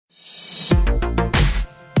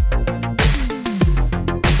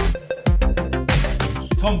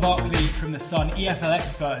Tom Barkley from The Sun, EFL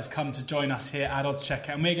expert, has come to join us here at Oddschecker,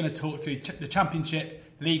 and we're going to talk through the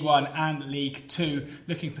Championship, League One and League Two,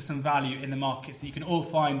 looking for some value in the markets that you can all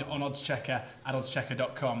find on Oddschecker at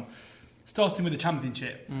oddschecker.com. Starting with the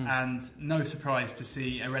Championship, and no surprise to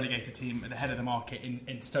see a relegated team at the head of the market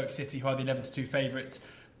in Stoke City, who are the 11-2 favourites.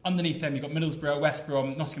 Underneath them, you've got Middlesbrough, West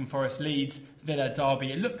Brom, Nottingham Forest, Leeds, Villa,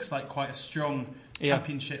 Derby. It looks like quite a strong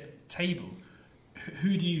Championship table.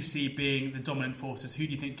 Who do you see being the dominant forces? Who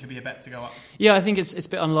do you think could be a bet to go up? Yeah, I think it's a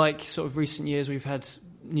bit unlike sort of recent years. We've had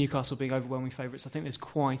Newcastle being overwhelming favourites. I think there's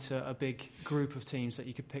quite a big group of teams that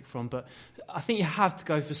you could pick from, but I think you have to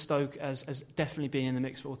go for Stoke as definitely being in the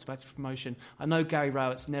mix for automatic promotion. I know Gary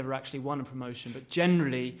Rowett's never actually won a promotion, but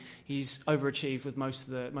generally he's overachieved with most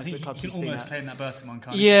of the clubs he's been at. You can almost claim that Burton one,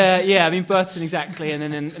 can't you? Yeah. I mean Burton exactly,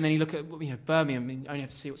 and then you look at Birmingham. I mean, you only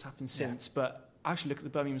have to see what's happened since, but. I actually look at the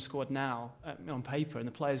Birmingham squad now on paper, and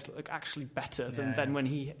the players look actually better than when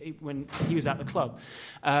he was at the club.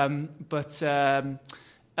 But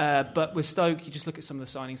with Stoke, you just look at some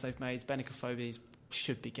of the signings they've made. Benicofobia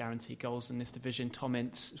should be guaranteed goals in this division. Tom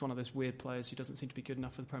Ince is one of those weird players who doesn't seem to be good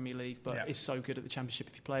enough for the Premier League, but is so good at the Championship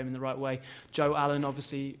if you play him in the right way. Joe Allen,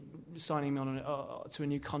 obviously, signing him on to a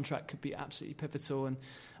new contract could be absolutely pivotal, and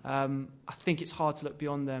I think it's hard to look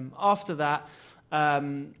beyond them. After that,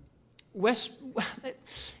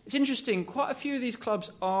 it's interesting. Quite a few of these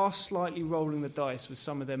clubs are slightly rolling the dice with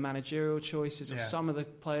some of their managerial choices of some of the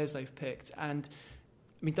players they've picked. And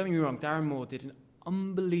I mean, don't get me wrong, Darren Moore did an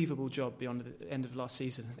unbelievable job beyond the end of last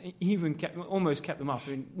season. He even almost kept them up. I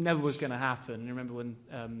mean, never was going to happen. And remember when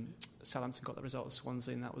Southampton got the result at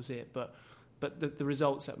Swansea, and that was it. But the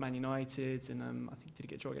results at Man United, and I think did he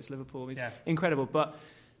get a draw against Liverpool? It's incredible. But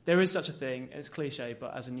there is such a thing, it's cliche,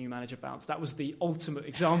 but as a new manager bounce, that was the ultimate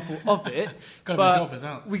example of it. Got a job as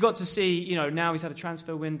well. We got to see, now he's had a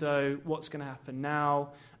transfer window, what's going to happen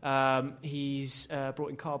now. He's brought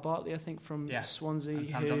in Carl Bartley, I think, from Swansea. And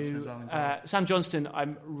Sam Johnston as well. Sam Johnston,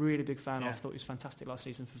 I'm a really big fan of. Thought he was fantastic last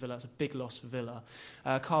season for Villa. It's a big loss for Villa.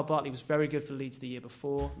 Carl Bartley was very good for Leeds the year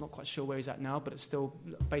before. Not quite sure where he's at now, but it's still,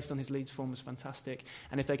 based on his Leeds form, was fantastic.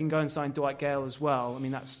 And if they can go and sign Dwight Gale as well, I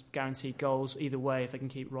mean, that's guaranteed goals. Either way, if they can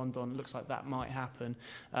keep Rondon, it looks like that might happen.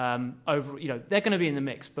 They're going to be in the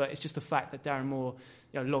mix, but it's just the fact that Darren Moore,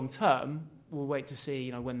 long term, we'll wait to see,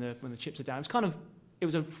 when the chips are down. It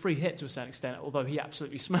was a free hit to a certain extent, although he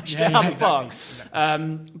absolutely smashed it out of the park.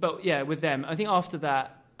 But with them, I think after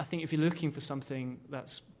that, if you're looking for something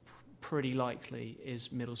that's pretty likely, is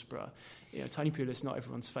Middlesbrough. Tony Pulis, not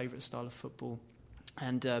everyone's favourite style of football.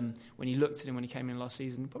 And when you looked at him when he came in last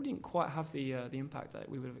season, probably didn't quite have the impact that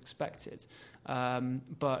we would have expected.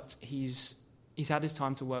 But he's had his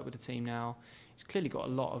time to work with the team now. He's clearly got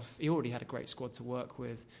he already had a great squad to work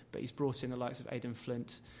with, but he's brought in the likes of Aidan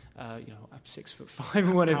Flint, 6'5"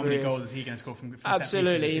 or whatever. How many goals is he going to score from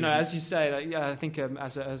absolutely, as you say, I think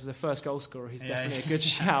as a first goal scorer, he's definitely a good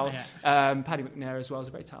shout. Paddy McNair as well is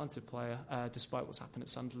a very talented player, despite what's happened at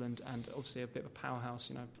Sunderland, and obviously a bit of a powerhouse.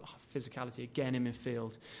 Physicality again in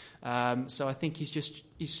midfield. So I think he's just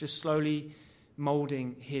slowly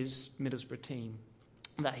moulding his Middlesbrough team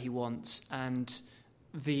that he wants, and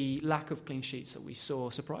the lack of clean sheets that we saw,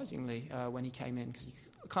 surprisingly, when he came in, because you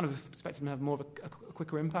kind of expected him to have more of a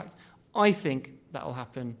quicker impact. I think that'll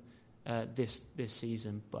happen this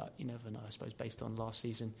season, but you never know, I suppose, based on last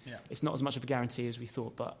season. It's not as much of a guarantee as we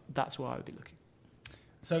thought, but that's where I would be looking.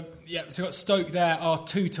 So we've got Stoke there are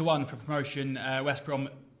 2-1 for promotion. West Brom,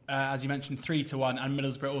 as you mentioned, 3-1, and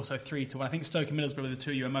Middlesbrough also 3-1. I think Stoke and Middlesbrough are the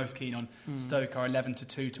two you are most keen on. Stoke are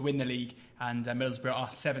 11-2 to win the league, and Middlesbrough are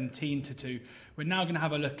 17-2. We're now going to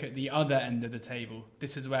have a look at the other end of the table.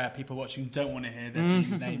 This is where people watching don't want to hear their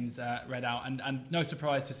team's names read out, and no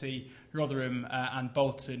surprise to see Rotherham and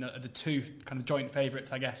Bolton are the two kind of joint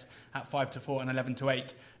favourites, I guess, at 5-4 and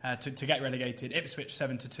 11-8 to get relegated. Ipswich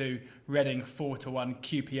 7-2, Reading 4-1,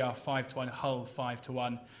 QPR 5-1, Hull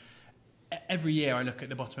 5-1. Every year I look at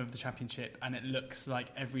the bottom of the Championship and it looks like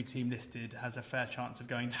every team listed has a fair chance of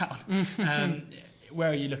going down. Where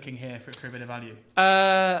are you looking here for a bit of value?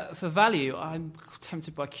 For value, I'm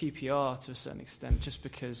tempted by QPR to a certain extent, just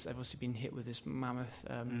because they've obviously been hit with this mammoth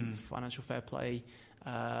financial fair play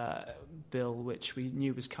bill, which we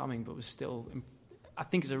knew was coming, but was still, I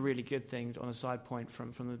think, is a really good thing on a side point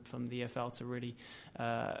from the EFL to really.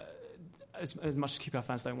 As much as QPR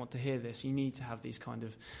fans don't want to hear this, you need to have these kind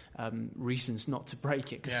of reasons not to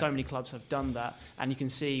break it, because so many clubs have done that, and you can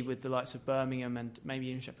see with the likes of Birmingham and maybe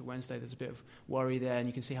even Sheffield Wednesday, there's a bit of worry there, and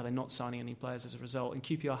you can see how they're not signing any players as a result, and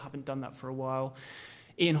QPR haven't done that for a while.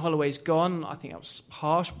 Ian Holloway's gone. I think that was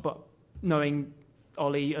harsh, but knowing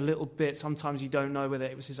Ollie a little bit. Sometimes you don't know whether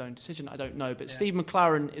it was his own decision. I don't know. But Steve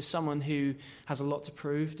McLaren is someone who has a lot to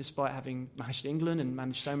prove, despite having managed England and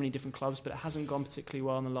managed so many different clubs, but it hasn't gone particularly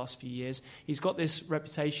well in the last few years. He's got this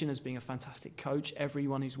reputation as being a fantastic coach.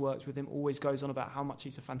 Everyone who's worked with him always goes on about how much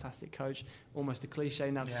he's a fantastic coach. Almost a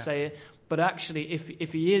cliche now to say it. But actually,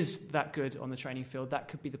 if he is that good on the training field, that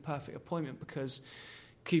could be the perfect appointment, because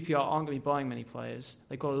QPR aren't going to be buying many players.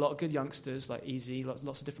 They've got a lot of good youngsters like Easy, lots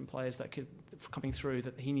of different players that could coming through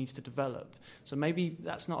that he needs to develop. So maybe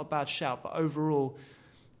that's not a bad shout. But overall,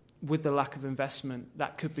 with the lack of investment,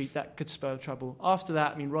 that could spur trouble. After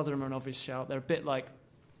that, I mean, Rotherham are an obvious shout. They're a bit like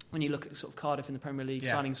when you look at sort of Cardiff in the Premier League,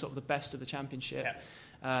 signing sort of the best of the Championship,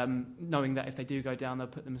 knowing that if they do go down, they'll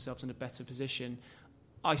put themselves in a better position.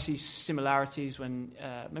 I see similarities when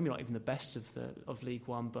maybe not even the best of League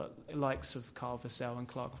One, but likes of Carl Vassell and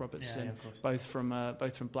Clark Robertson, both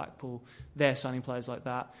from Blackpool. They're signing players like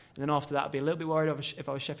that, and then after that, I'd be a little bit worried if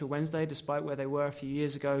I was Sheffield Wednesday, despite where they were a few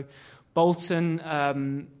years ago. Bolton, I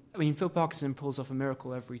mean, Phil Parkinson pulls off a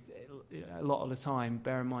miracle a lot of the time.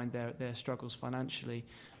 Bear in mind their struggles financially.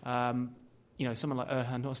 Someone like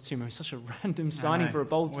Erhan Öztürk is such a random signing for a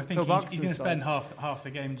Bolton. Well, I think he's going to spend half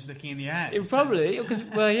the game just looking in the air. Probably, because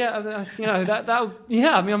I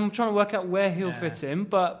mean, I'm trying to work out where he'll fit in,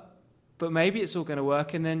 but maybe it's all going to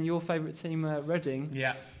work. And then your favourite team, Reading.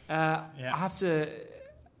 I have to,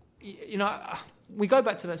 we go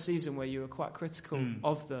back to that season where you were quite critical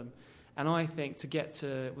of them. And I think to get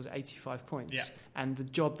to 85 points and the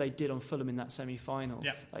job they did on Fulham in that semi-final,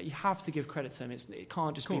 you have to give credit to them. It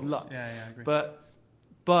can't just be luck. I agree.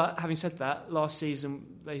 But having said that, last season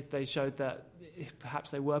they showed that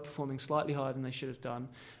perhaps they were performing slightly higher than they should have done.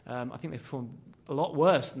 I think they performed a lot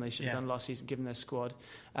worse than they should have done last season, given their squad.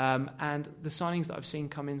 And the signings that I've seen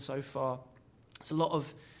come in so far, it's a lot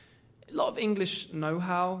of English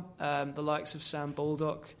know-how. The likes of Sam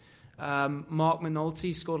Baldock. Mark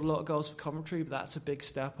Minotti scored a lot of goals for Coventry, but that's a big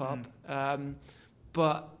step up.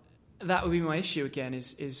 But that would be my issue again.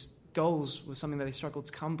 Is goals was something that they struggled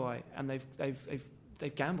to come by, and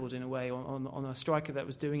they've gambled in a way on a striker that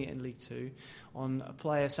was doing it in League Two, on a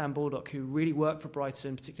player Sam Baldock who really worked for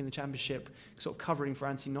Brighton, particularly in the Championship, sort of covering for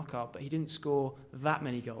anti-knockout, but he didn't score that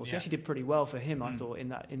many goals. He actually did pretty well for him, I thought,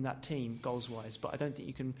 in that team goals wise. But I don't think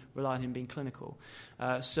you can rely on him being clinical.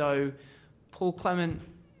 So Paul Clement.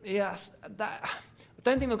 Yes, I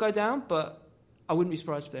don't think they'll go down, but I wouldn't be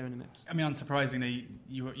surprised if they're in the mix. I mean, unsurprisingly,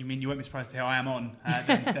 you won't be surprised to hear I am on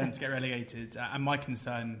them to get relegated. And my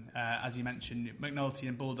concern, as you mentioned, McNulty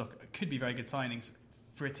and Baldock could be very good signings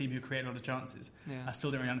for a team who create a lot of chances. I still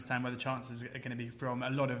don't really understand where the chances are going to be from. A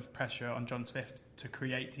lot of pressure on John Swift to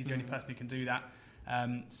create. He's the only person who can do that.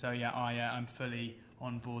 I'm fully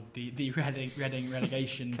on board the Reading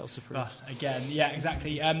relegation bus again. Yeah,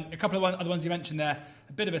 exactly. A couple of other ones you mentioned there,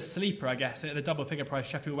 a bit of a sleeper, I guess. At the double figure price,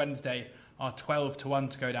 Sheffield Wednesday are 12-1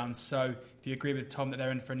 to go down. So if you agree with Tom that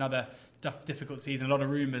they're in for another difficult season, a lot of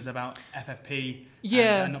rumours about FFP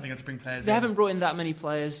and not being able to bring players in. They haven't brought in that many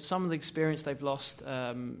players. Some of the experience they've lost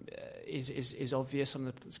is obvious. Some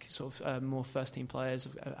of the sort of more first-team players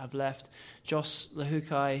have left. Josh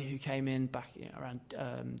Lahukai, who came in back around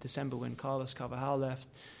December when Carlos Carvajal left.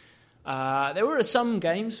 There were some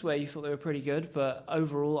games where you thought they were pretty good, but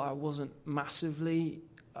overall I wasn't massively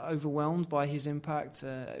overwhelmed by his impact.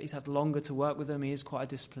 He's had longer to work with them. He is quite a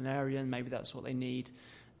disciplinarian. Maybe that's what they need.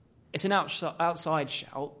 It's an outside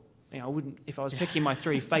shout. I wouldn't, if I was picking my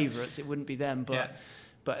three favourites, it wouldn't be them. But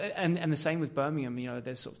the same with Birmingham.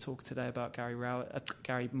 There's sort of talk today about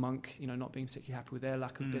Gary Monk. Not being particularly happy with their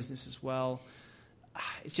lack of business as well.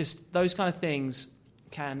 It's just those kind of things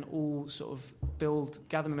can all sort of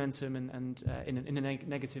gather momentum and in a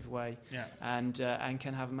negative way, and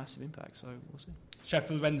can have a massive impact. So we'll see.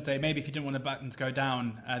 Sheffield Wednesday. Maybe if you didn't want them to go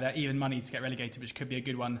down, they're even money to get relegated, which could be a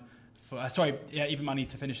good one. Even money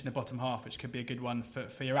to finish in the bottom half, which could be a good one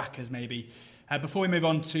for your Rackers maybe. Before we move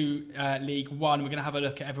on to League One, we're going to have a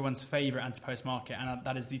look at everyone's favourite anti-post market, and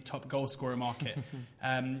that is the top goal scorer market.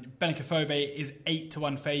 Benica Phobe is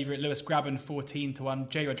 8-1 favourite, Lewis Graben 14-1,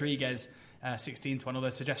 Jay Rodriguez 16-1, although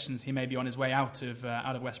suggestions he may be on his way out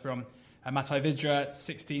of West Brom. Matai Vidra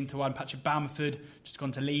 16-1, Patrick Bamford just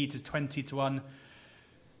gone to Leeds is 20-1.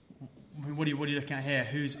 What are you looking at here?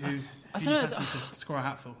 Who I don't know. To score a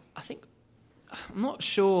hatful? I'm not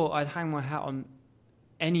sure I'd hang my hat on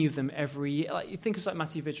any of them every year. Like, you think of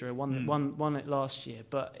Matthew Vidra won it last year,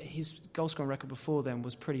 but his goal scoring record before then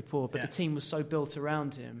was pretty poor. But the team was so built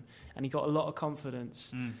around him, and he got a lot of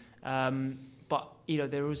confidence. But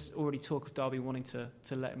there was already talk of Derby wanting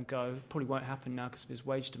to let him go. Probably won't happen now because of his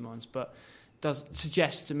wage demands. But does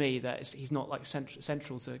suggest to me that he's not like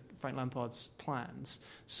central to Frank Lampard's plans.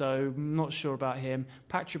 So I'm not sure about him.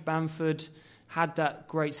 Patrick Bamford had that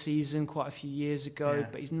great season quite a few years ago,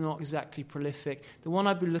 but he's not exactly prolific. The one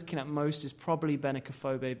I'd be looking at most is probably Benik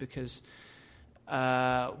Afobe, because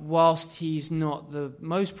whilst he's not the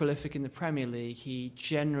most prolific in the Premier League, he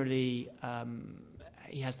generally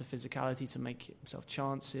he has the physicality to make himself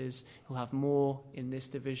chances. He'll have more in this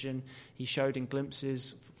division. He showed in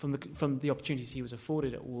glimpses from the opportunities he was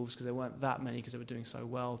afforded at Wolves, because there weren't that many, because they were doing so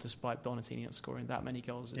well, despite Bonatini not scoring that many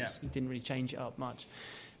goals. He didn't really change it up much.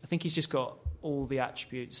 I think he's just got all the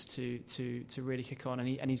attributes to really kick on,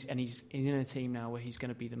 and he's in a team now where he's going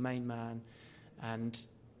to be the main man, and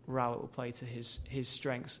Rowett will play to his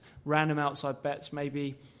strengths. Random outside bets,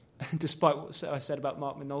 maybe, despite what I said about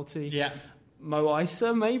Mark Minotti. Yeah. Mo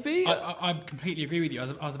Issa, maybe? I completely agree with you.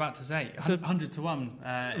 I was about to say 100 to 1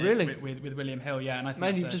 really? with William Hill, and I think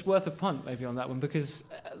maybe just worth a punt maybe on that one, because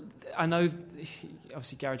I know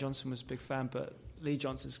obviously Gary Johnson was a big fan, but Lee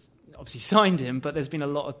Johnson's obviously signed him, but there's been a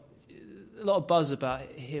lot of buzz about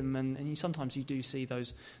him, and sometimes you do see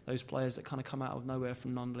those players that kind of come out of nowhere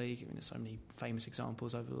from non-league. I mean, there's so many famous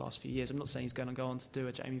examples over the last few years. I'm not saying he's going to go on to do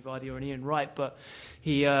a Jamie Vardy or an Ian Wright, but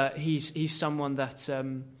he's someone that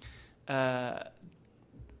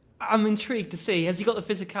I'm intrigued to see. Has he got the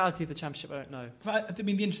physicality of the Championship? I don't know. But I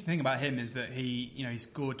mean, the interesting thing about him is that he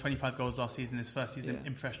scored 25 goals last season, his first season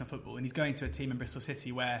in professional football, and he's going to a team in Bristol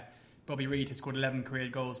City where Bobby Reid had scored 11 career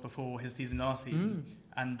goals before his season last season.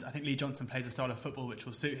 And I think Lee Johnson plays a style of football which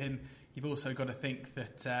will suit him. You've also got to think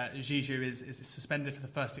that Zizou is suspended for the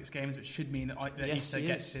first 6 games, which should mean that Issa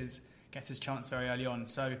gets his chance very early on.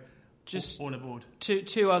 So just all aboard.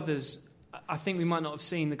 Two others. I think we might not have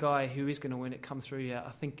seen the guy who is going to win it come through yet.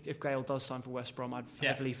 I think if Gale does sign for West Brom, I'd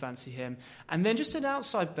heavily fancy him. And then just an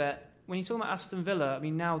outside bet. When you talk about Aston Villa, I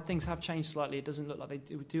mean, now things have changed slightly. It doesn't look like they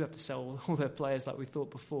do have to sell all their players like we thought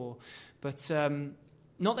before. But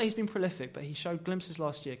not that he's been prolific, but he showed glimpses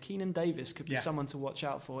last year. Keenan Davis could be someone to watch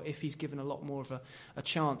out for if he's given a lot more of a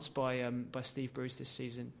chance by Steve Bruce this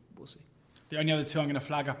season. We'll see. The only other two I'm going to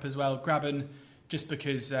flag up as well, Graben, just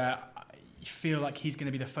because you feel like he's going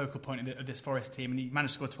to be the focal point of this Forest team, and he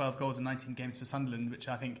managed to score 12 goals in 19 games for Sunderland, which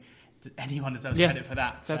I think anyone deserves credit for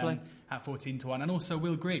that at 14 to 1. And also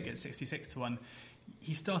Will Grigg at 66 to 1.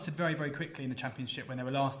 He started very, very quickly in the Championship when they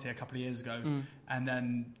were last here a couple of years ago, and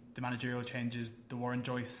then the managerial changes, the Warren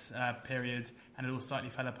Joyce period, and it all slightly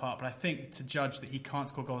fell apart. But I think to judge that he can't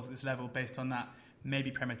score goals at this level based on that may be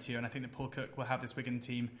premature, and I think that Paul Cook will have this Wigan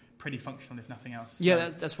team pretty functional, if nothing else. Yeah,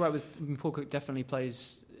 that's right. Paul Cook definitely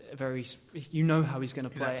plays very, you know how he's going to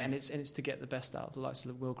play, and it's to get the best out of the likes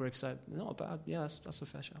of Will Grigg. So not bad. Yeah, that's a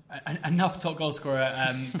fair shout. Enough top goal scorer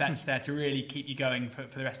bets there to really keep you going for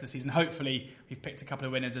the rest of the season. Hopefully, we've picked a couple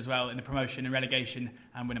of winners as well in the promotion and relegation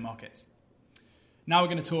and winner markets. Now we're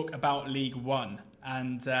going to talk about League One,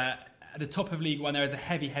 and at the top of League One there is a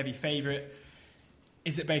heavy favourite.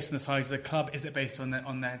 Is it based on the size of the club? Is it based on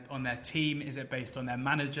their team? Is it based on their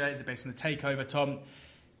manager? Is it based on the takeover? Tom,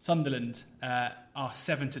 Sunderland are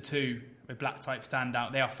 7-2 with black type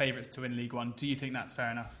standout. They are favourites to win League One. Do you think that's fair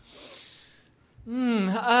enough?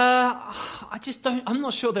 I just don't. I'm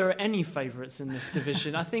not sure there are any favourites in this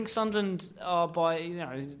division. I think Sunderland are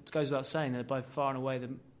it goes without saying, they're by far and away the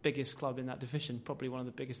biggest club in that division. Probably one of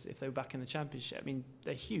the biggest if they were back in the Championship. I mean,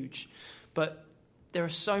 they're huge, but there are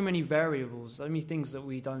so many variables, so many things that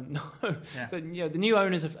we don't know. Yeah. But the new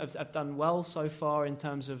owners have done well so far in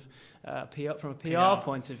terms of PR, from a PR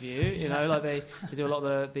point of view. You know, like they do a lot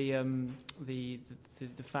of the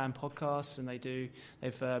fan podcasts, and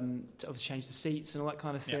they've obviously changed the seats and all that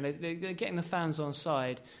kind of thing. Yeah. They're getting the fans on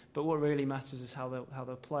side, but what really matters is how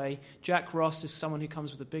they'll play. Jack Ross is someone who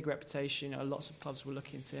comes with a big reputation. Lots of clubs were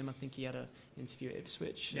looking to him. I think he had an interview at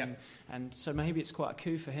Ipswich, and so maybe it's quite a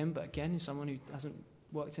coup for him. But again, he's someone who hasn't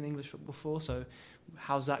worked in English football before, so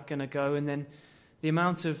how's that going to go? And then the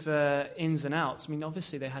amount of ins and outs. I mean,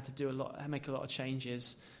 obviously they had to make a lot of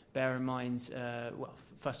changes. Bear in mind,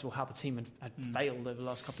 first of all, how the team had failed over the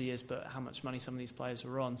last couple of years, but how much money some of these players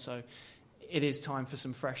were on. So it is time for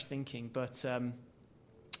some fresh thinking. But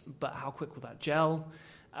how quick will that gel?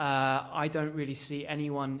 I don't really see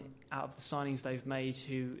anyone out of the signings they've made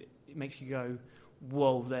who makes you go,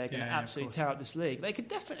 whoa, they're going to absolutely tear up this league. They could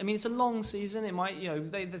definitely. I mean, it's a long season. It might, you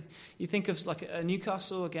think of like a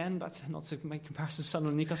Newcastle again, but not to make comparisons with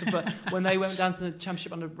Sunderland and Newcastle, but when they went down to the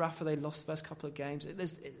Championship under Rafa, they lost the first couple of games.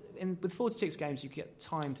 With 46 games, you get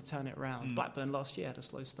time to turn it around. Blackburn last year had a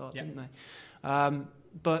slow start, didn't they?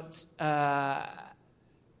 But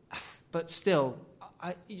still,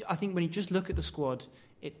 I think when you just look at the squad,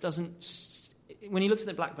 it doesn't. when you looked at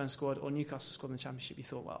the Blackburn squad or Newcastle squad in the Championship, you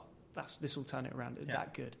thought, well, this will turn it around. It's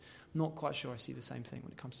that good. I'm not quite sure I see the same thing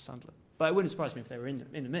when it comes to Sunderland. But it wouldn't surprise me if they were in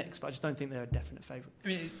the mix, but I just don't think they're a definite favourite. I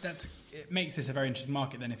mean, it makes this a very interesting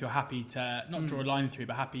market then, if you're happy to not draw a line through,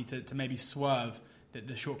 but happy to maybe swerve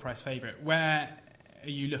the short price favourite. Where are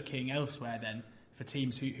you looking elsewhere then for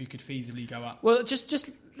teams who could feasibly go up? Well, let's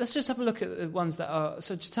just have a look at the ones that are.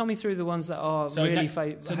 So just tell me through the ones that are heavily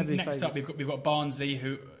favoured. Next up, we've got Barnsley,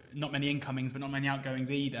 who not many incomings, but not many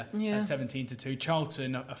outgoings either. Yeah. 17-2.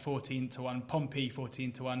 Charlton a 14-1. Pompey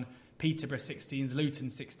 14-1. Peterborough 16s, Luton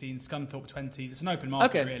 16s, Scunthorpe 20s. It's an open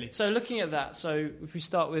market, really. So looking at that, so if we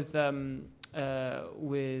start with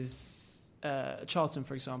Charlton,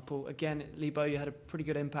 for example, again, Lee Bowyer had a pretty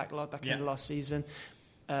good impact back in the last season.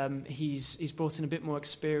 He's brought in a bit more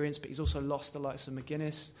experience, but he's also lost the likes of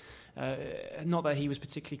McGuinness. Not that he was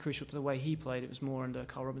particularly crucial to the way he played, it was more under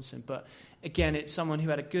Carl Robinson. But again, it's someone who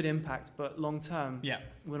had a good impact, but long term,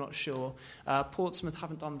 we're not sure. Portsmouth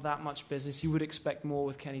haven't done that much business. You would expect more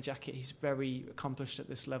with Kenny Jackett. He's very accomplished at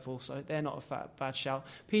this level, so they're not a bad shout.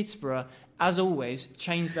 Peterborough, as always,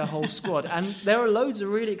 changed their whole squad. And there are loads of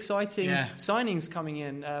really exciting signings coming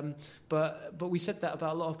in. But we said that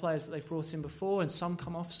about a lot of players that they've brought in before, and some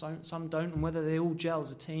come off, some don't, and whether they all gel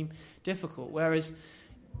as a team, difficult. Whereas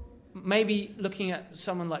maybe looking at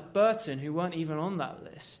someone like Burton, who weren't even on that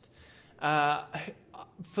list,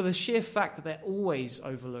 for the sheer fact that they're always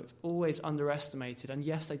overlooked, always underestimated, and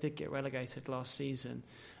yes, they did get relegated last season,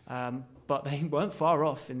 but they weren't far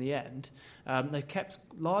off in the end. They've kept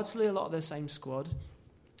largely a lot of their same squad.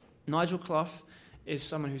 Nigel Clough is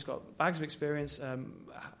someone who's got bags of experience at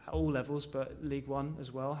all levels, but League One as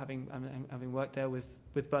well, having worked there with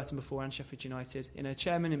Burton before and Sheffield United, in a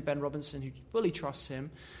chairman in Ben Robinson who fully trusts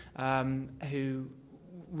him, who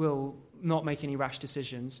will not make any rash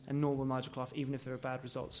decisions, and nor will Nigel Clough, even if there are bad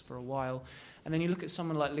results for a while. And then you look at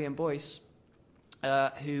someone like Liam Boyce,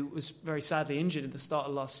 who was very sadly injured at the start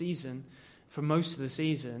of last season, for most of the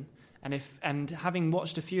season, and having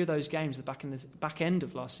watched a few of those games the back end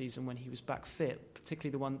of last season when he was back fit,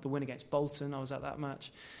 particularly the win against Bolton, I was at that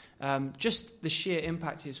match. Just the sheer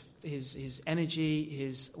impact, his energy,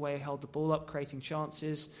 his way he held the ball up, creating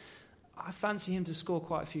chances. I fancy him to score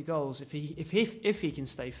quite a few goals if he can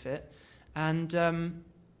stay fit, and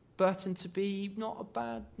Burton to be not a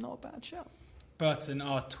bad shout. Burton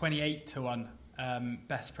are 28-1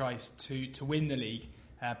 best price to win the league.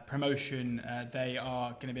 Promotion, they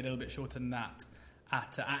are going to be a little bit shorter than that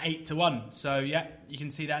at 8-1. So you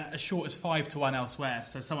can see that as short as 5-1 elsewhere.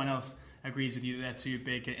 So someone else agrees with you that they're too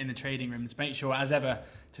big in the trading rooms. Make sure, as ever,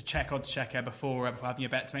 to check odds checker before having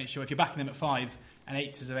your bet, to make sure if you're backing them at 5s and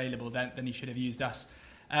 8s is available, then you should have used us.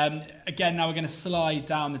 Again, now we're going to slide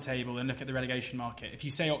down the table and look at the relegation market. If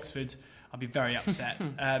you say Oxford, I'll be very upset.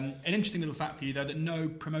 An interesting little fact for you, though, that no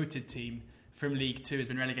promoted team from League 2 has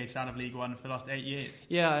been relegated out of League 1 for the last 8 years.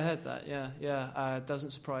 Yeah, I heard that. Yeah.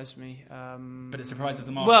 Doesn't surprise me. But it surprises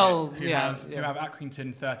the market. Who have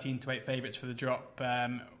Accrington 13-8 favourites for the drop.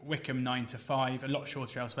 Wickham 9-5, a lot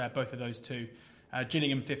shorter elsewhere. Both of those two.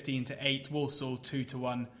 Gillingham 15-8. Walsall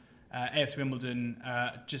 2-1. AFC Wimbledon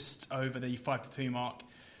just over the 5-2 mark.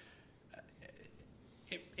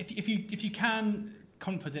 If you can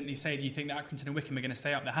confidently say, do you think that Accrington and Wickham are going to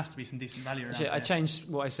stay up? There has to be some decent value around. I changed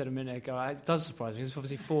what I said a minute ago. It does surprise me. There's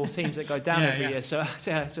obviously 4 teams that go down every year, so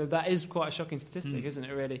that is quite a shocking statistic, isn't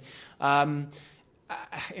it? Really,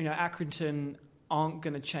 Accrington aren't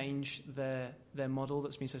going to change their model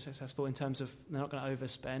that's been so successful in terms of they're not going to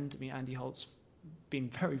overspend. I mean, Andy Holt's been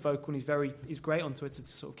very vocal, and he's great on Twitter to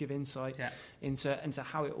sort of give insight into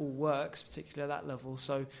how it all works, particularly at that level.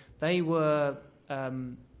 So they were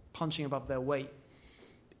punching above their weight,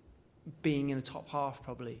 being in the top half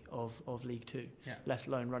probably of League 2, let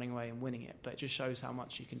alone running away and winning it. But it just shows how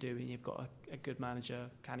much you can do when you've got a good manager,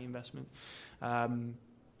 canny investment.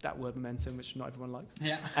 That word momentum, which not everyone likes.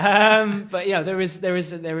 But there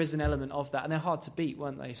is an element of that, and they're hard to beat,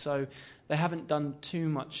 weren't they? So they haven't done too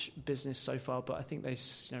much business so far, but I think they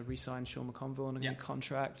re-signed Sean McConville on a new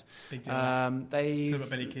contract. Big deal. They still got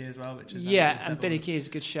Billy Key as well, which is and Billy Key is a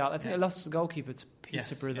good shout. I think they lost the goalkeeper to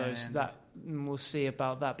Peterborough, that we'll see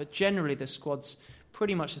about that. But generally, the squad's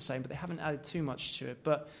pretty much the same, but they haven't added too much to it.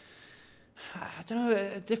 But I don't know,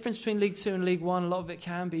 a difference between League 2 and League 1, a lot of it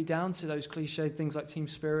can be down to those cliched things like team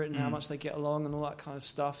spirit and how much they get along and all that kind of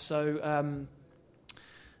stuff. So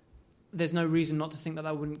there's no reason not to think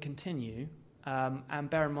that wouldn't continue. And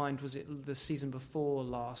bear in mind, was it the season before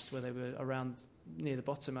last where they were around near the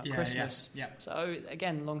bottom at Christmas. Yeah. So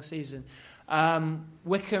again, long season.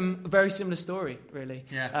 Wycombe, very similar story, really.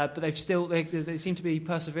 Yeah. But they seem to be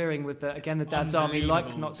persevering with the Dad's Army,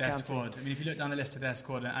 like Notts County. Squad. I mean, if you look down the list of their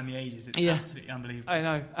squad and the ages, it's absolutely unbelievable. I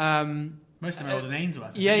know. Most of them are older than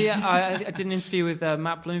Ainsworth. I did an interview with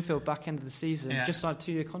Matt Bloomfield back end of the season. Just signed a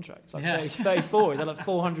 2-year contract. Like 34. He's had like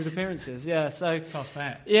 400 appearances. Yeah, so fast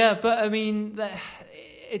bet. Yeah, but I mean,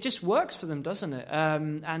 it just works for them, doesn't it?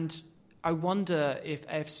 And I wonder if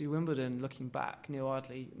AFC Wimbledon, looking back, Neil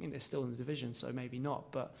Ardley, I mean, they're still in the division, so maybe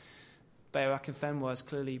not, but Bayer Akinfenwa has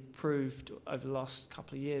clearly proved over the last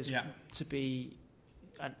couple of years to be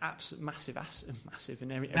an absolute massive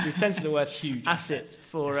in every sense of the word, huge asset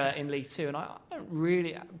for in League Two. And I don't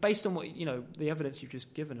really, based on what the evidence you've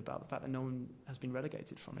just given about the fact that no one has been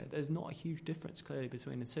relegated from it, there's not a huge difference clearly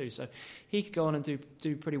between the two. So he could go on and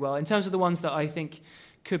do pretty well. In terms of the ones that I think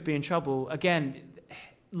could be in trouble, again,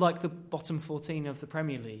 like the bottom 14 of the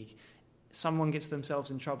Premier League, someone gets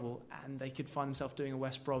themselves in trouble and they could find themselves doing a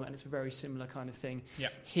West Brom, and it's a very similar kind of thing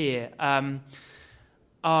here.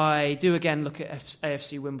 I do again look at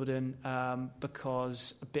AFC Wimbledon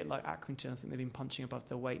because a bit like Accrington, I think they've been punching above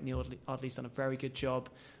their weight. Neil Ardley's done a very good job.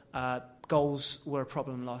 Goals were a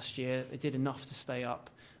problem last year. They did enough to stay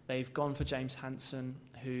up. They've gone for James Hansen,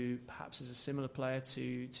 who perhaps is a similar player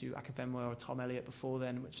to Akinfenwa or Tom Elliott before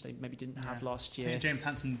then, which they maybe didn't have last year. I think James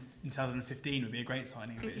Hansen in 2015 would be a great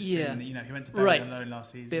signing. But he went to Bury on loan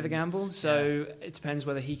last season. Bit of a gamble. So it depends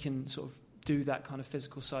whether he can sort of do that kind of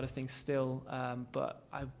physical side of things still, but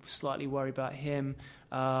I slightly worry about him.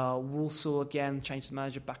 Walsall again changed the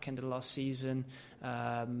manager back end of the last season.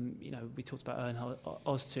 We talked about Ernhard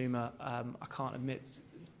Oztumer. I can't admit,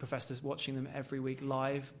 Professor's watching them every week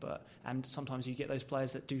live, and sometimes you get those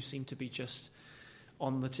players that do seem to be just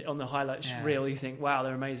on the highlights reel. You think, wow,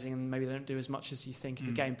 they're amazing, and maybe they don't do as much as you think in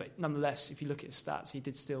the game. But nonetheless, if you look at his stats, he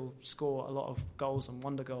did still score a lot of goals and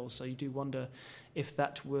wonder goals. So you do wonder if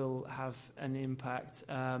that will have an impact.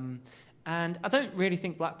 And I don't really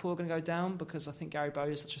think Blackpool are going to go down because I think Gary Bowyer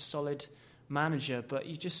is such a solid manager. But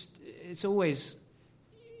it's always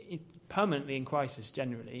permanently in crisis.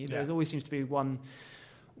 Generally, there always seems to be one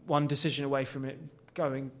decision away from it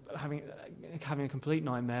having a complete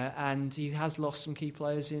nightmare, and he has lost some key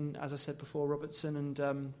players in, as I said before, Robertson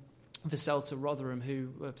and Vassell to Rotherham, who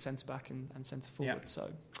were centre back and centre forward. So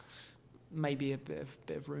maybe a bit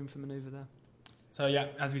of room for manoeuvre there. So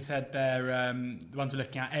as we said, they're the ones we're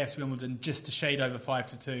looking at. AFC Wimbledon just a shade over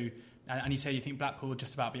 5-2, and you say you think Blackpool will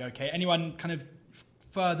just about be okay. Anyone kind of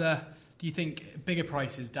further? Do you think bigger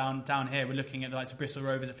prices down here? We're looking at the likes of Bristol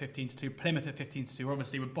Rovers at 15-2, Plymouth at 15-2.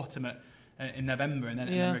 Obviously, we're bottom in November and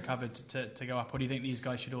then recovered to go up. Or do you think these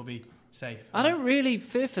guys should all be safe? I don't really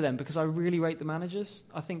fear for them because I really rate the managers.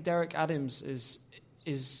 I think Derek Adams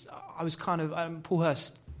is. I was kind of Paul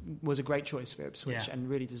Hurst was a great choice for Ipswich and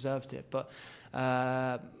really deserved it. But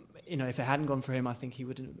if it hadn't gone for him, I think he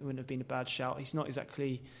wouldn't have been a bad shout. He's not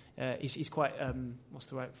exactly. He's quite what's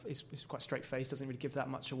the word? He's quite straight faced. Doesn't really give that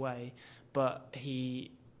much away. But I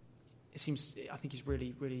think he's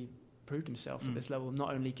really, really proved himself at this level.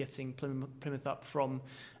 Not only getting Plymouth up from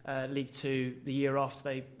League Two the year after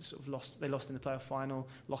they sort of lost. They lost in the playoff final.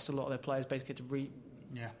 Lost a lot of their players. Basically, to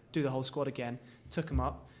do the whole squad again. Took them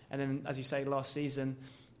up, and then, as you say, last season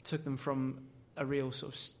took them from a real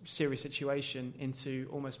sort of serious situation into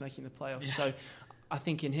almost making the playoffs. So I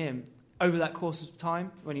think in him, over that course of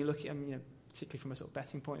time, when you look at him, particularly from a sort of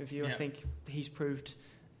betting point of view, I think he's proved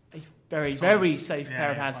a very, very safe pair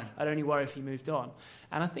of hands. I'd only worry if he moved on.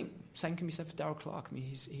 And I think same can be said for Darryl Clark. I mean,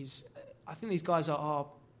 he's. I think these guys are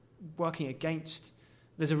working against.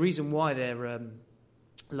 There's a reason why they're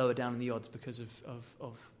lower down in the odds because of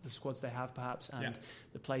the squads they have, perhaps, and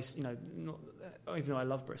the place. Not, even though I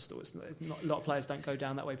love Bristol, it's not a lot of players don't go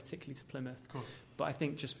down that way, particularly to Plymouth. Of course. But I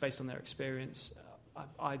think just based on their experience,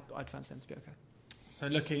 I'd fancy them to be okay. So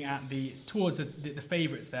looking at towards the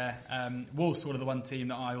favourites there, Walsall are the one team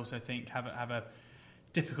that I also think have a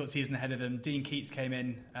difficult season ahead of them. Dean Keats came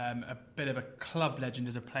in, a bit of a club legend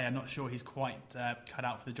as a player. Not sure he's quite cut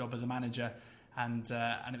out for the job as a manager, and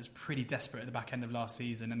it was pretty desperate at the back end of last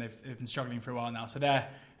season, and they've been struggling for a while now. So they're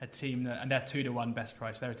a team and they're 2-1 best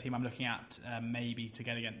price. They're a team I'm looking at maybe to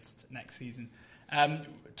get against next season.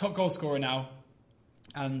 Top goal scorer now,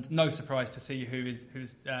 and no surprise to see who's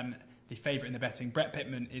the favourite in the betting. Brett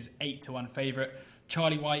Pittman is 8-1 favourite.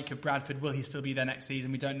 Charlie Wyke of Bradford, will he still be there next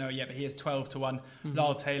season? We don't know yet, but he is 12-1. Mm-hmm.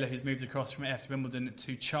 Lyle Taylor, who's moved across from AFC Wimbledon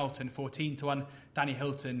to Charlton, 14-1. Danny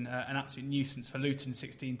Hilton, an absolute nuisance for Luton,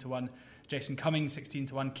 16-1. Jason Cummings,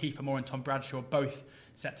 16-1. Kiefer Moore and Tom Bradshaw, both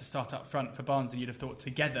set to start up front for Barnsley, you'd have thought,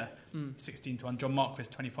 together, 16-1. John Marquis,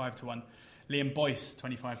 25-1. Liam Boyce,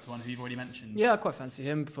 25 to 1, who you've already mentioned. Yeah, I quite fancy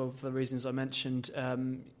him for the reasons I mentioned.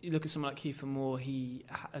 You look at someone like Kiefer Moore, he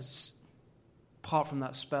has, apart from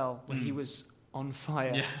that spell where he was on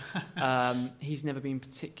fire, he's never been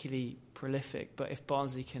particularly prolific. But if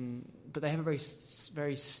Barnsley can... But they have a very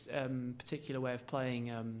particular way of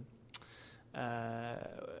playing...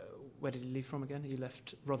 where did he leave from again? He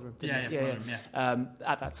left Rotherham. Rotherham.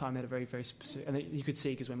 At that time, they had a very, very specific... And you could see,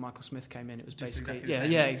 because when Michael Smith came in, it was just basically...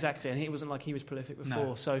 Exactly. And it wasn't like he was prolific before.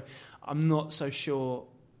 No. So I'm not so sure,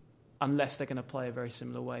 unless they're going to play a very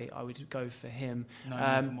similar way, I would go for him.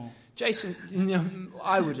 More. Jason,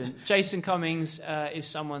 I wouldn't. Jason Cummings is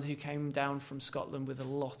someone who came down from Scotland with a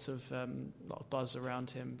lot of buzz around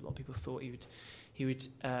him. A lot of people thought he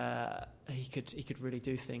could really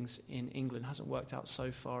do things in England. Hasn't worked out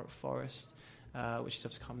so far at Forest, which he's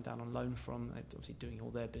obviously come down on loan from. They're obviously doing all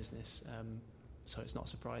their business, so it's not a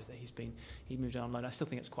surprise that he moved down on loan. I still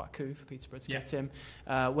think it's quite a coup for Peterborough to get him.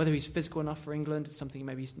 Whether he's physical enough for England, it's something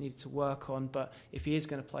maybe he's needed to work on. But if he is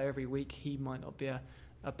going to play every week, he might not be a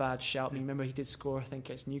bad shout. I mean, remember he did score, I think,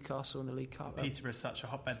 against Newcastle in the League Cup. Peterborough is such a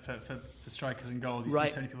hotbed for strikers and goals. You see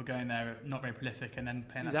so many people going there, not very prolific, and then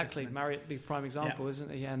playing exactly. Marriott, big prime example,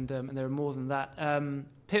 isn't he? And there are more than that.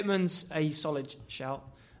 Pittman's a solid shout.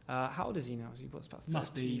 How old is he now? Is he what's about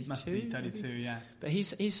 32? Must be 32, maybe? Yeah. But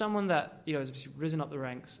he's someone that has obviously risen up the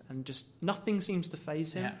ranks, and just nothing seems to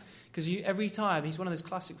faze him. Because every time he's one of those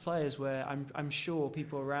classic players where I'm sure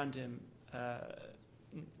people around him.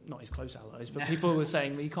 Not his close allies, but people were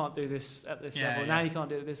saying, well, you can't do this at this level. Now you can't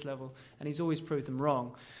do it at this level. And he's always proved them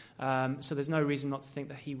wrong. So there's no reason not to think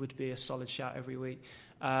that he would be a solid shout every week.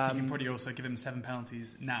 You can probably also give him 7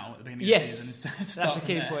 penalties now at the beginning of the season. That's a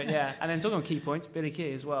key point, And then talking on key points, Billy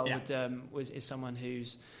Key as well is someone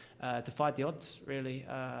who's defied the odds, really.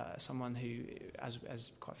 Someone who,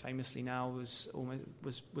 as quite famously now, was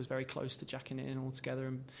very close to jacking it in altogether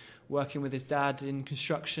and working with his dad in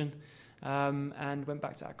construction. And went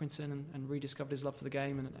back to Accrington and rediscovered his love for the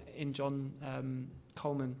game. And in John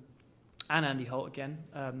Coleman and Andy Holt again,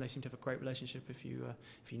 they seem to have a great relationship if you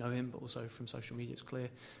know him, but also from social media it's clear.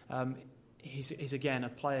 He's again a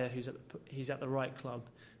player he's at the right club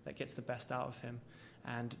that gets the best out of him.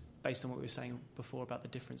 And based on what we were saying before about the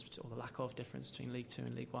difference or the lack of difference between League Two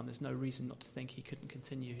and League One, there's no reason not to think he couldn't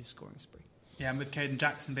continue his scoring spree. Yeah, and with Caden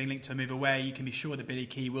Jackson being linked to a move away, you can be sure that Billy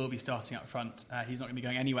Key will be starting up front. He's not going to be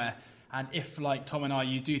going anywhere. And if, like Tom and I,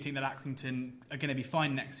 you do think that Accrington are going to be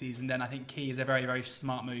fine next season, then I think Key is a very, very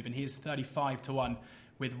smart move. And he is 35 to 1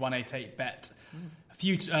 with 188 bet. A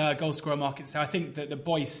few goal scorer markets. So I think that the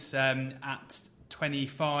Boyce at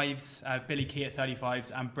 25s, Billy Key at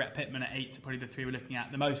 35s, and Brett Pittman at 8 are probably the three we're looking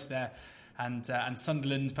at the most there. And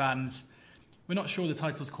Sunderland fans, we're not sure the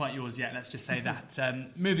title's quite yours yet, let's just say that.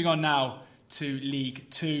 Moving on now to League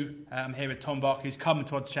Two. I'm here with Tom Bark, who's come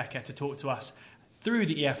to Oddschecker to talk to us through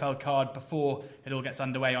the EFL card before it all gets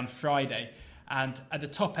underway on Friday. And at the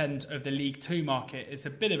top end of the League Two market, it's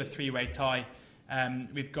a bit of a three-way tie.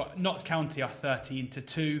 We've got Notts County are 13 to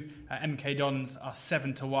 2, MK Dons are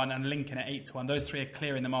 7 to 1, and Lincoln at 8 to 1. Those three are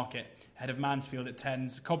clear in the market, ahead of Mansfield at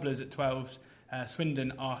 10s, Cobblers at 12s,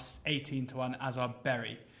 Swindon are 18 to 1, as are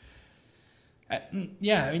Bury.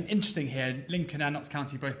 Interesting here. Lincoln and Notts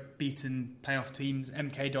County both beaten playoff teams.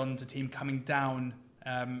 MK Dons a team coming down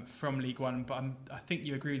from League One, but I think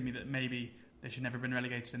you agree with me that maybe they should never have been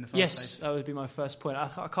relegated in the first place. Yes, that would be my first point. I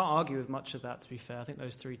can't argue with much of that, to be fair. I think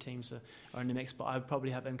those three teams are in the mix, but I would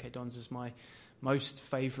probably have MK Dons as my most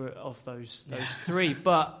favourite of those three.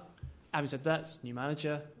 But having said that, it's a new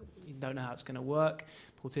manager. You don't know how it's going to work.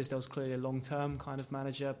 Paul Tisdale's clearly a long-term kind of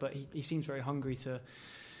manager, but he seems very hungry to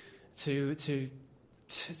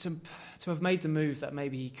have made the move that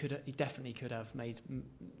maybe he definitely could have made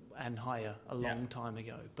and higher a long time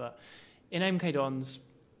ago. But in MK Dons,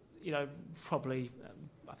 probably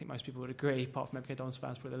I think most people would agree, apart from MK Dons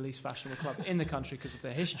fans, probably the least fashionable club in the country because of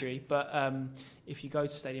their history. But if you go to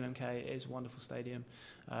Stadium MK, it is a wonderful stadium.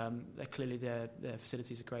 They're clearly their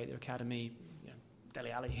facilities are great. Their academy,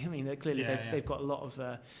 Dele Alli. I mean, they've got a lot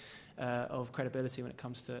of credibility when it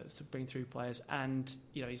comes to bring through players, and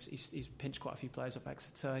he's pinched quite a few players off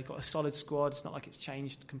Exeter. He's got a solid squad. It's not like it's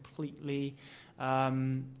changed completely.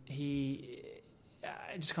 It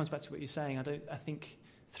just comes back to what you're saying. I think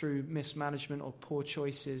through mismanagement or poor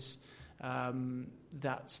choices,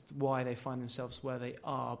 that's why they find themselves where they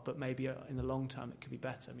are. But maybe in the long term, it could be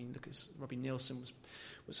better. I mean, look at Robbie Nielsen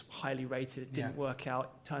was highly rated. It didn't work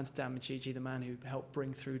out. Turned to Dan Majiji, the man who helped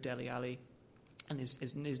bring through Dele Alli, and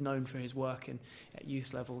is known for his work at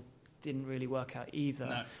youth level. Didn't really work out either.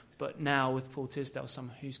 No. But now with Paul Tisdale,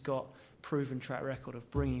 someone who's got proven track record of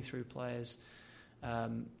bringing through players,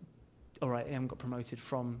 all right, they haven't got promoted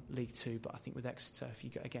from League Two, but I think with Exeter, if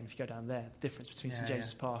you go down there, the difference between St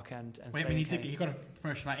James's Park and he got a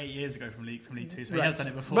promotion like 8 years ago from League Two, so he has done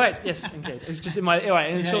it before. Right, yes, okay. It was just in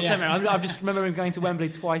the short term. I've just remember him going to Wembley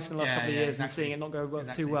twice in the last couple of years and seeing it not go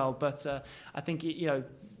too well. But I think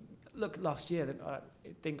look, last year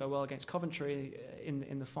it didn't go well against Coventry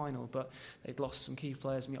in the final, but they'd lost some key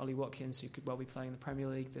players. Ollie Watkins, who could well be playing in the Premier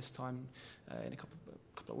League this time in a couple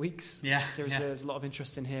of weeks. Seriously, there's a lot of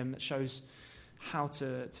interest in him that shows how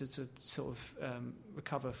to sort of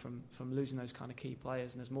recover from losing those kind of key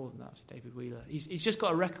players. And there's more than that. David Wheeler, he's just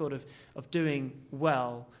got a record of doing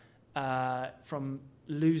well from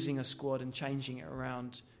losing a squad and changing it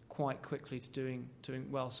around quite quickly to doing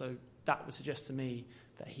well. So that would suggest to me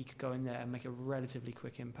that he could go in there and make a relatively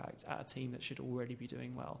quick impact at a team that should already be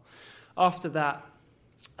doing well. After that,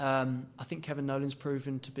 I think Kevin Nolan's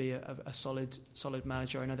proven to be a solid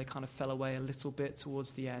manager. I know they kind of fell away a little bit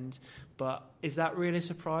towards the end, but is that really a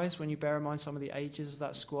surprise when you bear in mind some of the ages of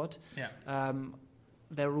that squad? Yeah.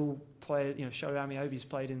 They're all players. Shola Amiobi's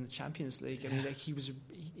played in the Champions League. I mean,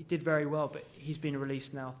 he did very well, but he's been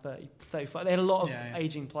released now 35. They had a lot of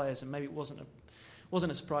aging players, and maybe it wasn't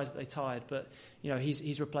a surprise that they tied, but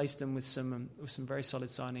he's replaced them with some very solid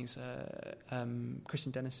signings.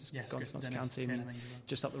 Christian Dennis has gone to Notts County,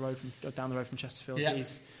 just down the road from Chesterfield.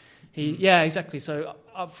 Yeah. Exactly. So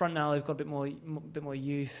up front now they've got a bit more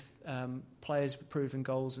youth, players with proven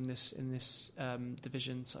goals in this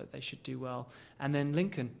division, so they should do well. And then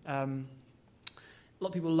Lincoln. A lot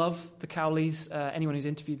of people love the Cowleys. Anyone who's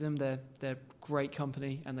interviewed them, they're great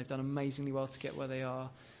company, and they've done amazingly well to get where they are.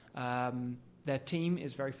 Their team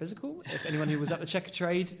is very physical. If anyone who was at the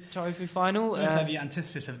Checkatrade Trophy final, it's almost like the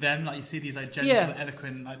antithesis of them. Like you see these gentle,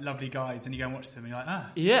 eloquent, lovely guys, and you go and watch them, and you're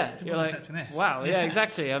like, you're like, expecting this. Wow,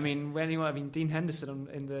 exactly. I mean, Dean Henderson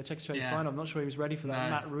in the Checkatrade final, I'm not sure he was ready for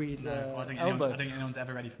that Matt Reed elbow. I don't think anyone's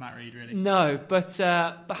ever ready for Matt Reed, really. No, but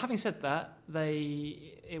having said that,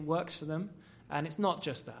 it works for them. And it's not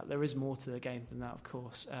just that. There is more to the game than that, of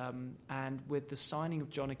course. And with the signing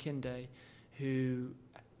of John Akinde, who,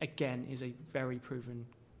 again, is a very proven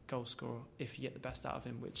goal scorer if you get the best out of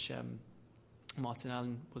him, which Martin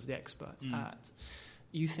Allen was the expert at,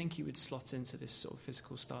 you think he would slot into this sort of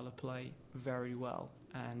physical style of play very well.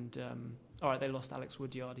 And, they lost Alex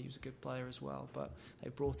Woodyard. He was a good player as well, but they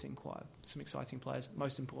brought in quite some exciting players.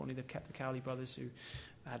 Most importantly, they've kept the Cowley brothers, who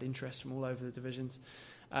had interest from all over the divisions.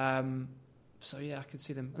 So I could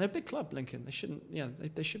see them. And they're a big club, Lincoln. They shouldn't.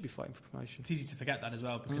 They should be fighting for promotion. It's easy to forget that as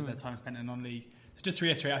well because their time spent in non-league. So just to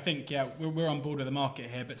reiterate, I think we're on board with the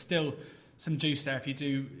market here, but still some juice there. If you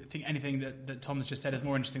do think anything that Tom's just said is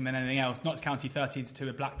more interesting than anything else, Notts County 13-2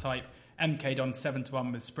 with Black Type, MK Don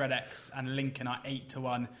 7-1 with Spread X, and Lincoln are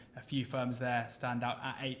 8-1. A few firms there stand out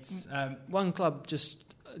at 8s. One club just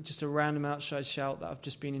a random outside shout that I've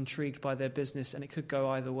just been intrigued by their business, and it could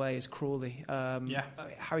go either way, is Crawley.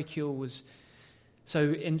 Harry Kewell was.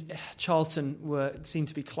 So Charlton seemed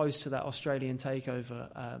to be close to that Australian takeover.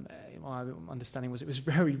 My understanding was it was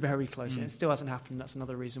very, very close. It still hasn't happened. That's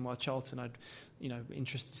another reason why Charlton,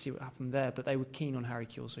 interested to see what happened there. But they were keen on Harry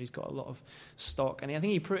Kewell, so he's got a lot of stock. And I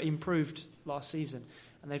think he improved last season.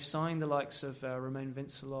 And they've signed the likes of Romain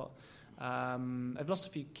Vincelot. They've lost a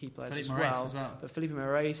few key players as well. But Felipe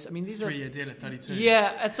Moraes, I mean, these 3-year deal at 32.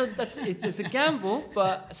 Yeah, it's a gamble,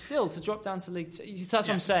 but still to drop down to League Two. That's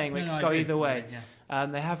what I'm saying. It could go either way.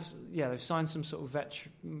 They've signed some sort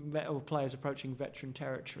of players approaching veteran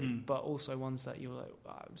territory, but also ones that you're like,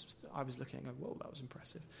 I was looking and going, whoa, that was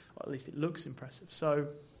impressive. Or at least it looks impressive. So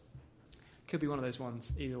could be one of those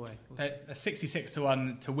ones. Either way, they're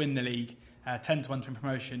 66-1 to win the league, 10-1 to win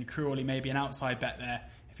promotion. Crawley maybe an outside bet there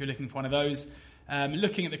if you're looking for one of those.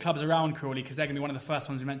 Looking at the clubs around Crawley, because they're going to be one of the first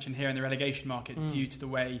ones we mentioned here in the relegation market due to the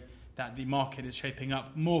way that the market is shaping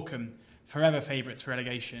up. Morecambe, forever favourites for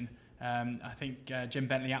relegation. I think Jim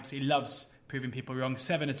Bentley absolutely loves proving people wrong.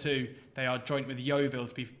 7-2, they are joint with Yeovil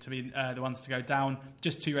to be the ones to go down.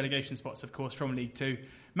 Just 2 relegation spots, of course, from League Two.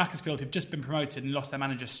 Macclesfield, who've just been promoted and lost their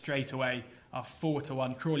manager straight away, are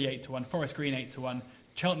 4-1. Crawley 8-1. Forest Green 8-1.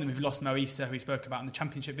 Cheltenham, who've lost Mo Issa, who we spoke about in the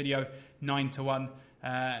Championship video, 9-1.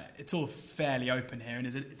 It's all fairly open here, and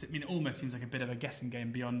it almost seems like a bit of a guessing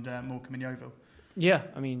game beyond Morecambe and Yeovil. Yeah,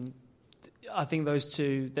 I mean, I think those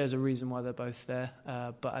two, there's a reason why they're both there.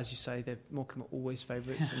 But as you say, Morecambe are always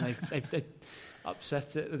favourites, and they've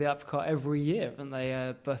upset the uppercut every year, haven't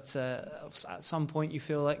they? But at some point you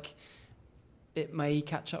feel like it may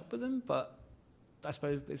catch up with them. But I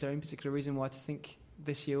suppose, is there any particular reason why to think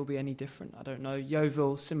this year will be any different? I don't know.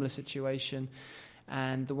 Yeovil, similar situation.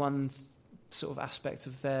 And the one sort of aspect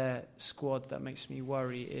of their squad that makes me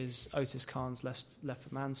worry is Otis Khan's left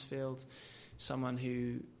for Mansfield, someone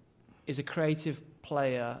who is a creative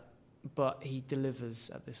player, but he delivers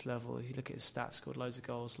at this level. If you look at his stats, scored loads of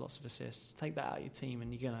goals, lots of assists. Take that out of your team,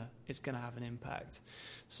 and it's gonna have an impact.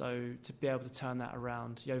 So to be able to turn that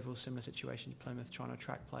around, Yeovil, similar situation, Plymouth trying to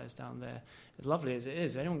attract players down there. As lovely as it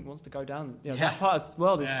is, anyone wants to go down. That part of the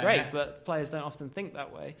world is great, but players don't often think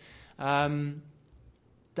that way.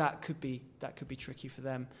 That could be tricky for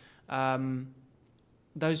them. I'll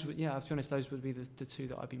be honest, those would be the two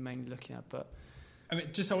that I'd be mainly looking at. But I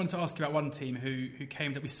want to ask you about one team who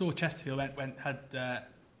came that we saw Chesterfield had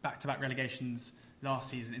back-to-back relegations last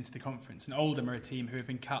season into the conference, and Oldham are a team who have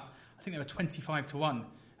been cut. I think they were 25-1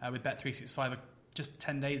 with Bet365 just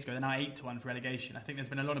 10 days ago. They're now 8-1 for relegation. I think there's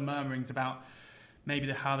been a lot of murmurings about maybe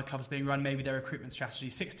how the club's being run, maybe their recruitment strategy.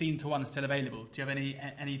 16-1 is still available. Do you have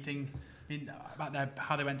anything about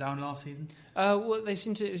how they went down last season? Well, they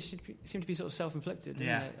seem to be sort of self-inflicted.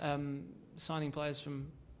 Signing players from.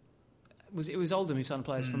 It was Oldham who signed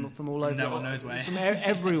players from all over, no one knows where, from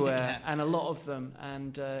everywhere, and a lot of them,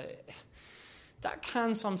 and that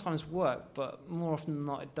can sometimes work, but more often than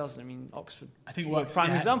not, it doesn't. I mean, Oxford. I think it works.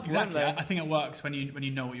 Prime example, exactly. I think it works when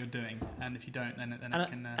you know what you're doing, and if you don't, then it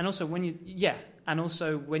can. And also when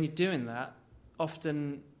you're doing that,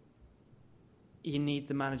 often you need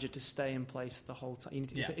the manager to stay in place the whole time.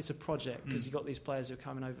 It's a project because you've got these players who are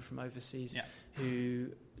coming over from overseas who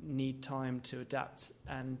need time to adapt,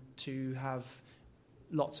 and to have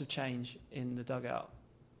lots of change in the dugout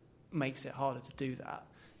makes it harder to do that.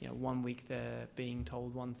 1 week they're being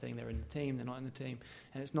told one thing, they're in the team, they're not in the team,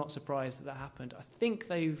 and it's not surprised that happened. I think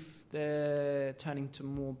they're turning to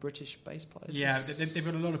more British-based players. Yeah, they've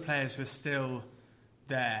got a lot of players who are still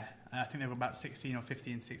there. I think they've got about 16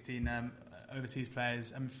 overseas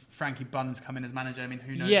players. Frankie Bunn's come in as manager. I mean,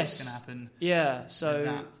 who knows what's going to happen? Yeah,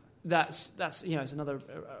 so that's it's another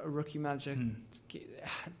a rookie manager.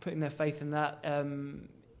 Putting their faith in that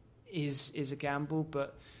is a gamble,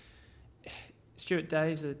 but Stuart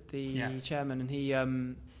Day is the chairman, and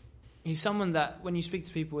he's someone that when you speak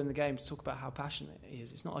to people in the game to talk about how passionate he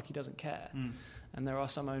is, it's not like he doesn't care. And there are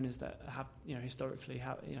some owners that have historically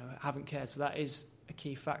haven't cared, so that is a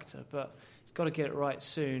key factor. But he's got to get it right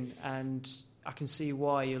soon, and I can see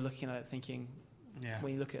why you're looking at it thinking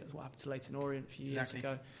when you look at what happened to Leyton Orient a few years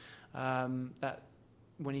ago, that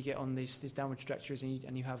when you get on these downward trajectories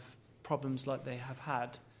and you have problems like they have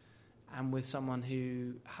had, and with someone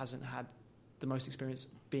who hasn't had the most experience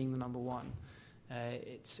being the number one,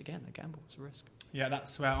 it's again a gamble, it's a risk. Yeah,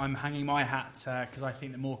 that's where I'm hanging my hat, because I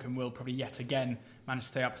think that Morecambe will probably yet again manage to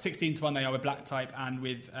stay up. 16-1 they are with Black Type and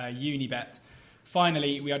with Unibet.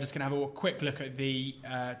 Finally, we are just going to have a quick look at the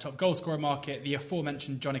top goal scorer market. The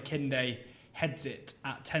aforementioned John Akinde heads it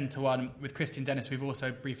at 10-1 with Christian Dennis, we've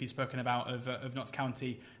also briefly spoken about, of Notts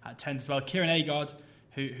County at 10 as well. Kieran Agard,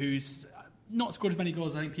 who's not scored as many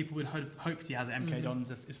goals as I think people would hope he has at MK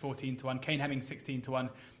Dons, is 14-1. Kane Hemming 16-1.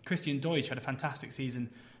 Christian Deutsch had a fantastic season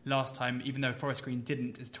last time, even though Forest Green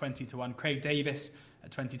didn't, is 20-1. Craig Davis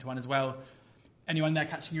at 20-1 as well. Anyone there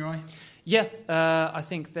catching your eye? Yeah, I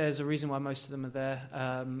think there's a reason why most of them are there.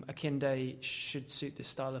 Akinde should suit this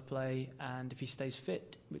style of play, and if he stays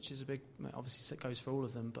fit, which is obviously it goes for all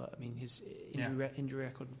of them, but I mean his injury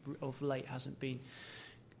record of late hasn't been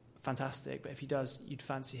fantastic, but if he does, you'd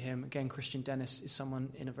fancy him. Again, Christian Dennis is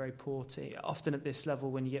someone in a very poor team. Often at this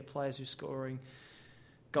level, when you get players who are scoring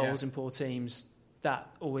goals in poor teams, that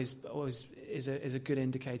always is a good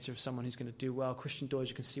indicator of someone who's going to do well. Christian Deutsch,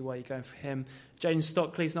 you can see why you're going for him. Jaden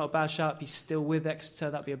Stockley's not a bad shout. If he's still with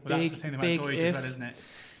Exeter, that'd be that's the thing about Deutsch as well, isn't it?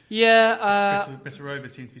 Yeah. Bristol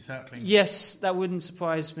Rovers seem to be circling. Yes, that wouldn't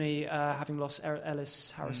surprise me. Having lost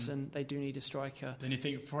Ellis Harrison, they do need a striker. Then you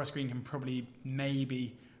think Forest Green can probably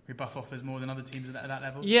maybe rebuff offers more than other teams at that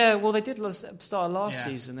level? Yeah, well, they did start last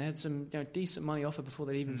season. They had some decent money offered before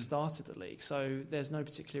they even started the league. So there's no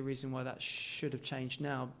particular reason why that should have changed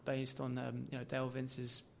now, based on Dale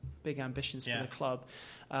Vince's big ambitions for the club.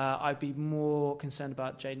 I'd be more concerned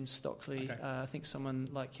about Jaden Stockley. Okay. I think someone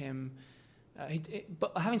like him.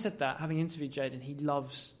 But having said that, having interviewed Jaden, he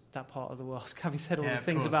loves that part of the world. Having said all the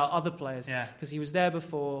things about other players, because he was there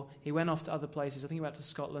before, he went off to other places. I think he went to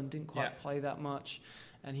Scotland, didn't quite play that much.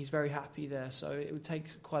 And he's very happy there, so it would take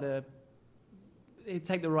it'd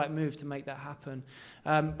take the right move to make that happen.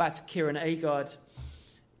 Back to Kieran Agard.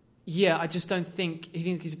 Yeah, I just don't think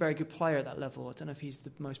he's a very good player at that level. I don't know if he's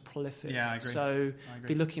the most prolific. Yeah, I agree. So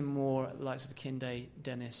be looking more at the likes of Akinde,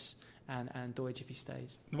 Dennis, and Deutsch if he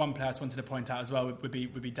stays. The one player I just wanted to point out as well would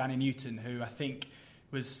be Danny Newton, who I think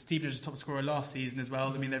was Stevenage top scorer last season as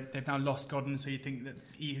well. I mean, they've now lost Godden, so you think that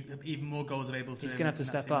even more goals available to him. He's going to have to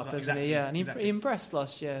step up, isn't he? Yeah, and he impressed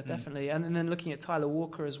last year, definitely. And then looking at Tyler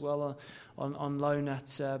Walker as well on loan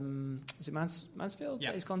at is it Mansfield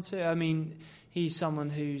that he's gone to? I mean, he's someone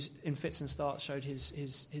who's in fits and starts showed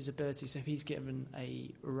his ability. So if he's given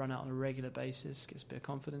a run out on a regular basis, gets a bit of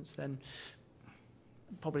confidence, then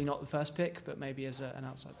probably not the first pick, but maybe as an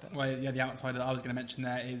outside bet. Well, yeah, the outsider that I was going to mention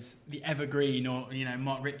there is the evergreen, or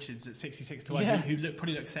Mark Richards at 66 to 1, who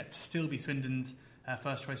probably looks set to still be Swindon's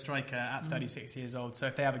first choice striker at 36 years old. So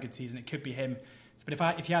if they have a good season, it could be him. But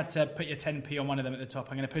if you had to put your 10p on one of them at the top,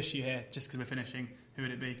 I'm going to push you here just because we're finishing. Who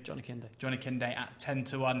would it be? Johnny Kinde. Johnny Kinde at 10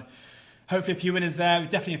 to 1. Hopefully a few winners there.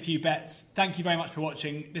 Definitely a few bets. Thank you very much for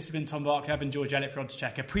watching. This has been Tom Barkley. I've been George Elliott for Odds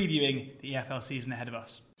Checker, previewing the EFL season ahead of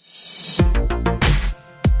us.